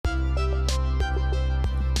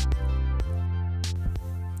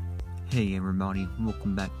Hey everybody,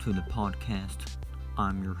 welcome back to the podcast.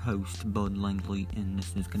 I'm your host, Bud Langley, and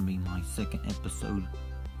this is going to be my second episode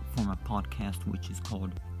for my podcast, which is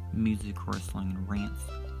called Music, Wrestling, and Rants.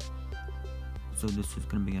 So this is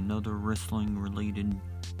going to be another wrestling-related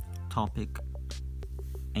topic,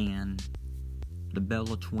 and the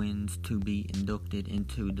Bella Twins to be inducted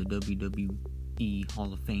into the WWE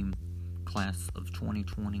Hall of Fame class of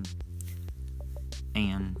 2020.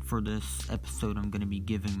 And for this episode, I'm going to be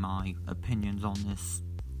giving my opinions on this.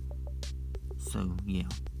 So, yeah.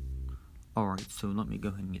 Alright, so let me go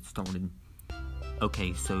ahead and get started.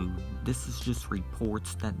 Okay, so this is just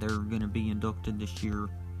reports that they're going to be inducted this year.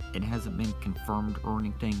 It hasn't been confirmed or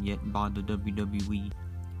anything yet by the WWE.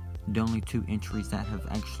 The only two entries that have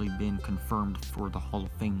actually been confirmed for the Hall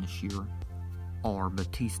of Fame this year are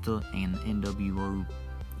Batista and NWO.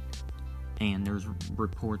 And there's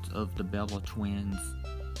reports of the Bella Twins,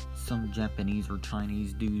 some Japanese or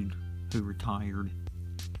Chinese dude who retired,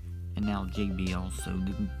 and now JBL. So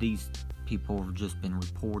these people have just been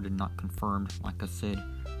reported, not confirmed. Like I said,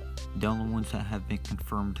 the only ones that have been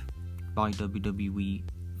confirmed by WWE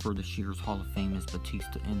for this year's Hall of Fame is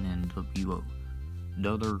Batista and NWO.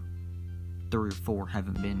 The other 3 or 4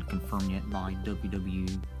 haven't been confirmed yet by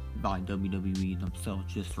WWE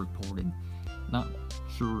themselves, just reported. Not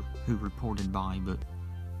sure who reported by, but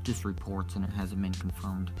just reports, and it hasn't been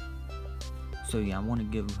confirmed. So yeah, I want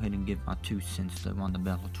to go ahead and give my 2 cents though on the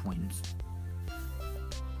Bella Twins,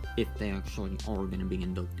 if they actually are going to be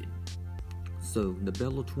inducted. So the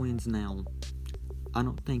Bella Twins now, I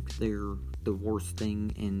don't think they're the worst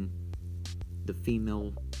thing in the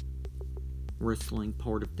female wrestling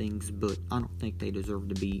part of things, but I don't think they deserve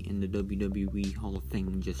to be in the WWE Hall of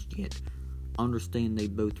Fame just yet. I understand they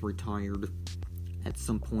both retired at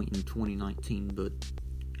some point in 2019, but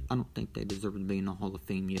I don't think they deserve to be in the Hall of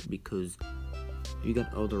Fame yet, because you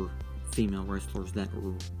got other female wrestlers that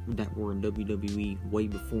were in WWE way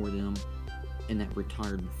before them and that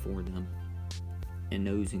retired before them, and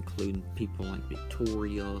those include people like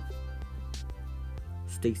Victoria,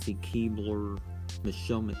 Stacy Keibler,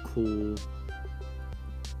 Michelle McCool,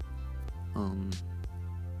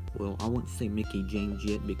 well, I wouldn't say Mickie James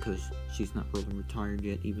yet, because she's not really retired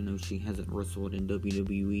yet, even though she hasn't wrestled in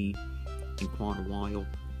WWE in quite a while.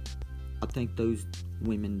 I think those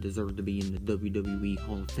women deserve to be in the WWE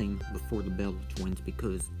Hall of Fame before the Bella Twins,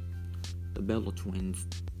 because the Bella Twins,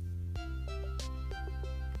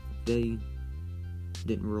 they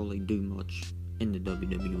didn't really do much in the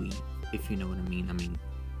WWE, if you know what I mean. I mean,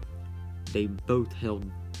 they both held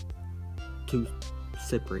 2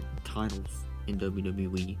 separate titles in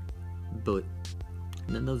WWE, but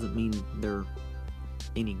that doesn't mean they're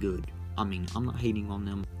any good. I mean, I'm not hating on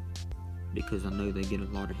them, because I know they get a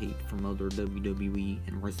lot of hate from other WWE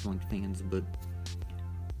and wrestling fans, but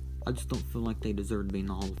I just don't feel like they deserve to be in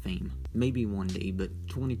the Hall of Fame. Maybe one day, but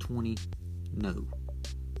 2020, no.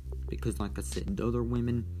 Because like I said, the other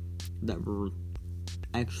women that were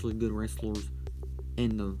actually good wrestlers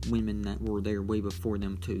and the women that were there way before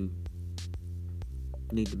them too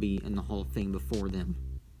need to be in the Hall of Fame before them.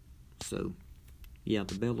 So, yeah,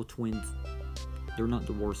 the Bella Twins, they're not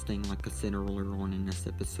the worst thing, like I said earlier on in this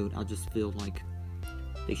episode. I just feel like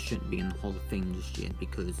they shouldn't be in the Hall of Fame just yet,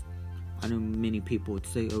 because I know many people would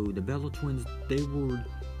say, oh, the Bella Twins, they were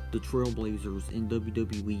the trailblazers in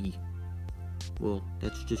WWE. Well,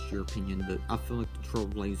 that's just your opinion, but I feel like the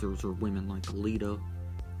trailblazers are women like Alita,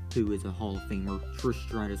 who is a Hall of Famer, Trish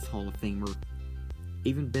Stratus, Hall of Famer,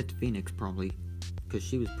 even Beth Phoenix probably, because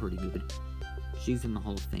she was pretty good. She's in the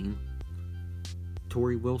Hall of Fame.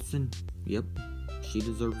 Tori Wilson, yep, she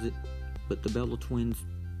deserves it. But the Bella Twins,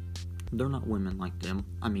 they're not women like them.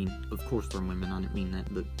 I mean, of course they're women, I didn't mean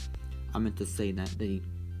that, but I meant to say that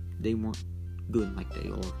they weren't good like they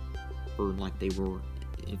are, or like they were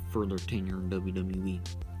for their tenure in WWE.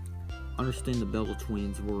 I understand the Bella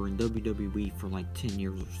Twins were in WWE for like 10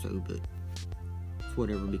 years or so, but it's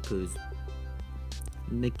whatever, because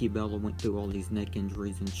Nikki Bella went through all these neck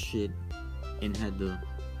injuries and shit and had to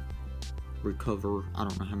recover I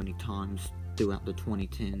don't know how many times throughout the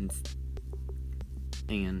 2010s,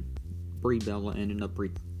 and Brie Bella ended up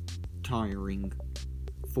retiring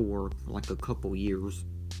for like a couple years,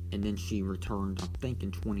 and then she returned I think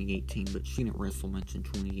in 2018, but she didn't wrestle much in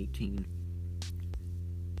 2018.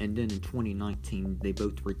 And then in 2019 they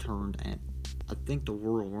both returned at I think the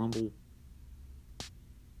Royal Rumble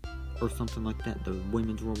or something like that, the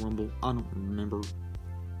Women's Royal Rumble, I don't remember,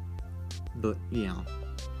 but yeah,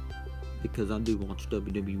 because I do watch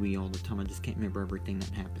WWE all the time, I just can't remember everything that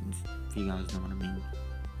happens, if you guys know what I mean.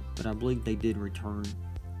 But I believe they did return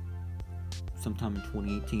sometime in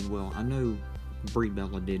 2018. Well, I know Brie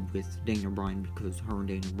Bella did with Daniel Bryan, because her and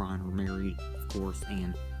Daniel Bryan are married, of course,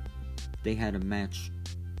 and they had a match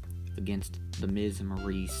against The Miz and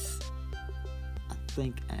Maurice, I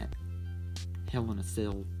think at Hell in a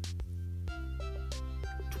Cell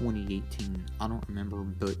 2018. I don't remember,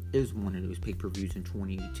 but it was one of those pay-per-views in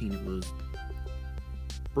 2018. It was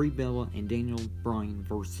Brie Bella and Daniel Bryan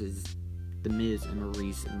versus The Miz and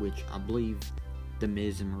Maurice, in which I believe The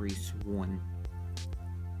Miz and Maurice won.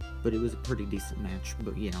 But it was a pretty decent match.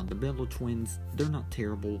 But yeah, the Bella twins, they're not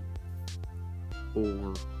terrible,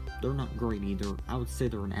 or they're not great either. I would say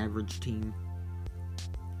they're an average team,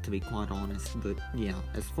 to be quite honest. But yeah,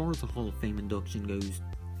 as far as the Hall of Fame induction goes,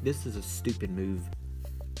 this is a stupid move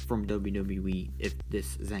from WWE if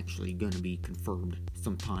this is actually going to be confirmed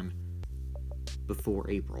sometime before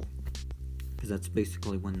April, because that's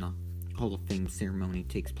basically when the Hall of Fame ceremony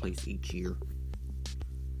takes place each year.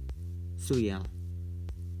 So yeah,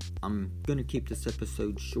 I'm going to keep this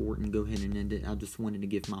episode short and go ahead and end it. I just wanted to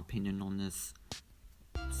give my opinion on this.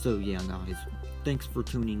 So yeah, guys, thanks for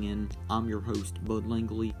tuning in. I'm your host, Bud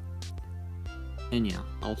Langley, and yeah,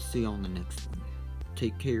 I'll see y'all on the next one.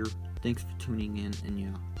 Take care, thanks for tuning in, and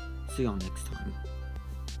yeah, see y'all next time.